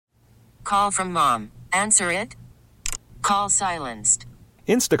Call from mom. Answer it. Call silenced.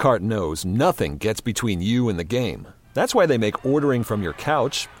 Instacart knows nothing gets between you and the game. That's why they make ordering from your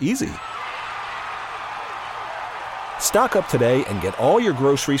couch easy. Stock up today and get all your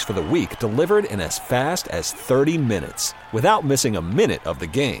groceries for the week delivered in as fast as 30 minutes without missing a minute of the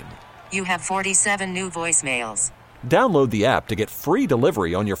game. You have 47 new voicemails. Download the app to get free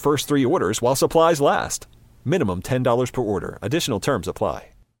delivery on your first 3 orders while supplies last. Minimum $10 per order. Additional terms apply.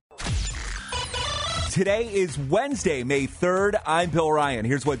 Today is Wednesday, May 3rd. I'm Bill Ryan.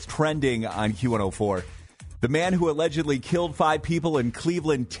 Here's what's trending on Q104. The man who allegedly killed 5 people in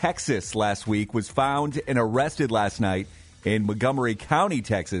Cleveland, Texas last week was found and arrested last night in Montgomery County,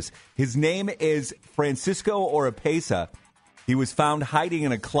 Texas. His name is Francisco Oropesa. He was found hiding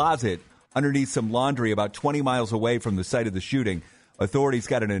in a closet underneath some laundry about 20 miles away from the site of the shooting. Authorities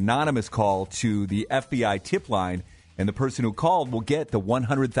got an anonymous call to the FBI tip line, and the person who called will get the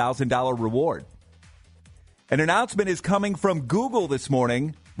 $100,000 reward. An announcement is coming from Google this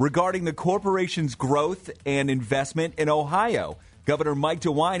morning regarding the corporation's growth and investment in Ohio. Governor Mike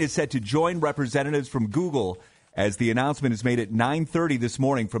DeWine is set to join representatives from Google as the announcement is made at 9:30 this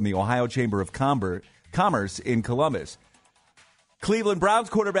morning from the Ohio Chamber of Commerce in Columbus. Cleveland Browns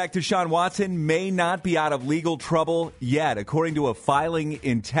quarterback Deshaun Watson may not be out of legal trouble yet. According to a filing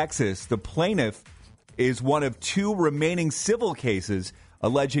in Texas, the plaintiff is one of 2 remaining civil cases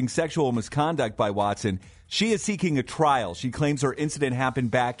alleging sexual misconduct by Watson. She is seeking a trial. She claims her incident happened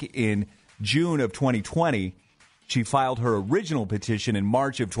back in June of 2020. She filed her original petition in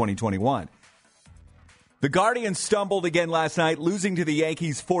March of 2021. The Guardians stumbled again last night, losing to the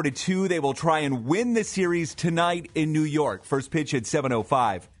Yankees 4-2. They will try and win the series tonight in New York. First pitch at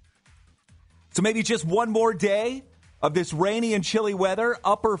 7:05. So maybe just one more day of this rainy and chilly weather.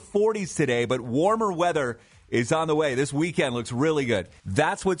 Upper 40s today, but warmer weather is on the way. This weekend looks really good.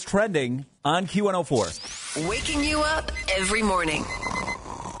 That's what's trending on Q104. Waking you up every morning.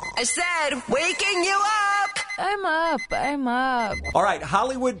 I said, waking you up. I'm up. All right,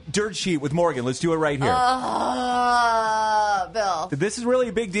 Hollywood Dirt Sheet with Morgan. Let's do it right here. Bill. This is really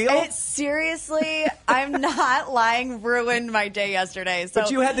a big deal? Seriously, I'm not lying, ruined my day yesterday. So,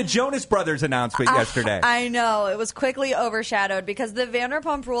 but you had the Jonas Brothers announcement yesterday. I know. It was quickly overshadowed because the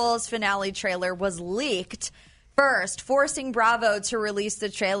Vanderpump Rules finale trailer was leaked first, forcing Bravo to release the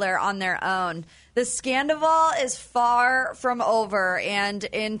trailer on their own. The Scandoval is far from over, and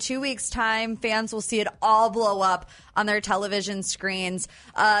in 2 weeks' time, fans will see it all blow up on their television screens.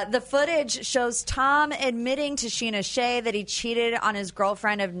 The footage shows Tom admitting to Sheena Shea that he cheated on his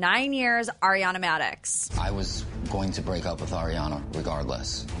girlfriend of 9 years, Ariana Madix. I was going to break up with Ariana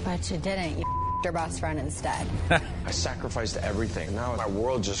regardless. But you didn't. You your best friend instead. I sacrificed everything. Now my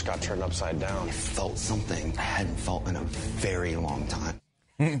world just got turned upside down. I felt something I hadn't felt in a very long time.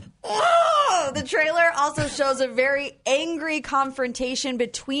 The trailer also shows a very angry confrontation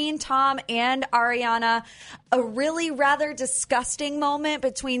between Tom and Ariana. A really rather disgusting moment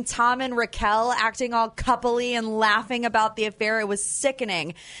between Tom and Raquel acting all coupley and laughing about the affair. It was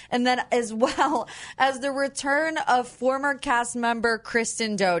sickening. And then as well as the return of former cast member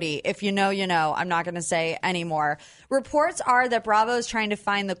Kristen Doty. If you know, you know. I'm not going to say anymore. Reports are that Bravo is trying to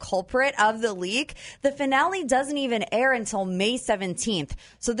find the culprit of the leak. The finale doesn't even air until May 17th.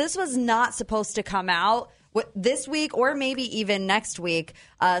 So this was not supposed to come out this week or maybe even next week.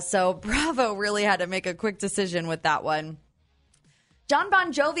 So Bravo really had to make a quick decision with that one. Jon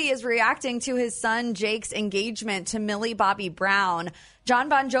Bon Jovi is reacting to his son Jake's engagement to Millie Bobby Brown. Jon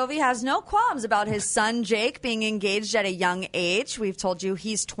Bon Jovi has no qualms about his son Jake being engaged at a young age. We've told you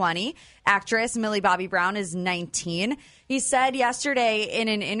he's 20. Actress Millie Bobby Brown is 19. He said yesterday in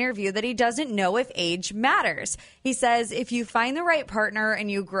an interview that he doesn't know if age matters. He says, if you find the right partner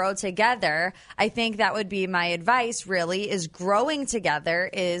and you grow together, I think that would be my advice, really, is growing together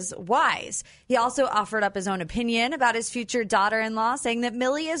is wise. He also offered up his own opinion about his future daughter-in-law, saying that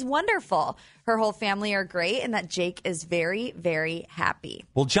Millie is wonderful. Her whole family are great and that Jake is very, very happy.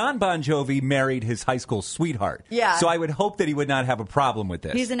 Well, Jon Bon Jovi married his high school sweetheart. Yeah. So I would hope that he would not have a problem with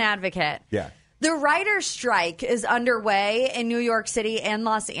this. He's an advocate. Yeah. The writer's strike is underway in New York City and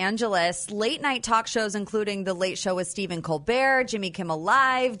Los Angeles. Late night talk shows, including The Late Show with Stephen Colbert, Jimmy Kimmel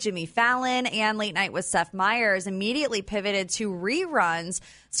Live, Jimmy Fallon, and Late Night with Seth Meyers, immediately pivoted to reruns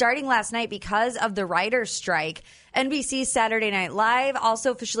starting last night because of the writer's strike. NBC's Saturday Night Live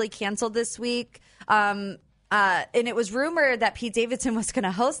also officially canceled this week. And it was rumored that Pete Davidson was going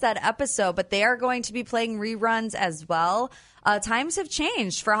to host that episode, but they are going to be playing reruns as well. Times have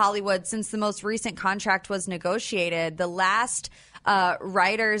changed for Hollywood since the most recent contract was negotiated. The last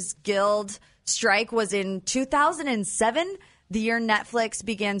Writers Guild strike was in 2007. the year Netflix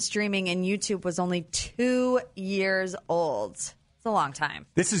began streaming and YouTube was only 2 years old. It's a long time.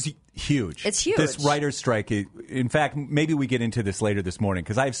 This is huge. It's huge. This writer's strike. In fact, maybe we get into this later this morning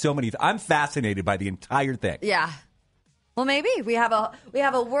because I have so many. I'm fascinated by the entire thing. Yeah. Well, maybe we have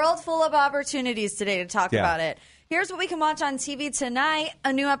a world full of opportunities today to talk about it. Here's what we can watch on TV tonight.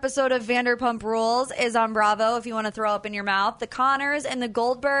 A new episode of Vanderpump Rules is on Bravo if you want to throw up in your mouth. The Connors and the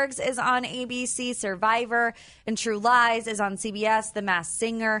Goldbergs is on ABC. Survivor and True Lies is on CBS. The Masked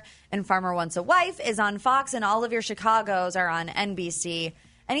Singer and Farmer Wants a Wife is on Fox. And all of your Chicagos are on NBC.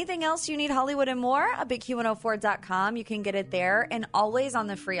 Anything else you need Hollywood and more? BigQ104.com. You can get it there and always on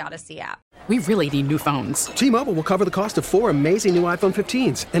the free Odyssey app. We really need new phones. T-Mobile will cover the cost of 4 amazing new iPhone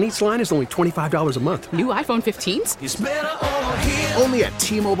 15s, and each line is only $25 a month. New iPhone 15s? It's better over here. Only at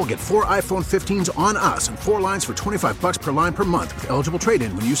T-Mobile, get 4 iPhone 15s on us and 4 lines for $25 per line per month with eligible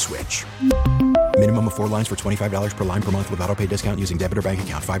trade-in when you switch. Minimum of 4 lines for $25 per line per month with autopay discount using debit or bank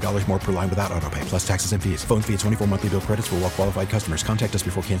account. $5 more per line without autopay, plus taxes and fees. Phone fee at 24 monthly bill credits for well-qualified customers. Contact us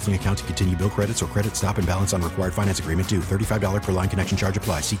before canceling account to continue bill credits or credit stop and balance on required finance agreement due. $35 per line connection charge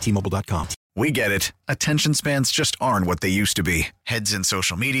applies. See T-Mobile.com. We get it. Attention spans just aren't what they used to be. Heads in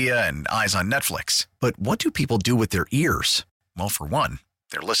social media and eyes on Netflix. But what do people do with their ears? Well, for one,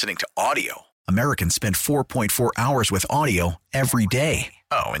 they're listening to audio. Americans spend 4.4 hours with audio every day.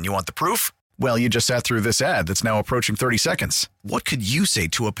 Oh, and you want the proof? Well, you just sat through this ad that's now approaching 30 seconds. What could you say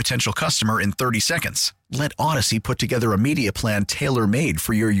to a potential customer in 30 seconds? Let Odyssey put together a media plan tailor-made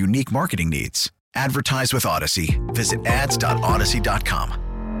for your unique marketing needs. Advertise with Odyssey. Visit ads.odyssey.com.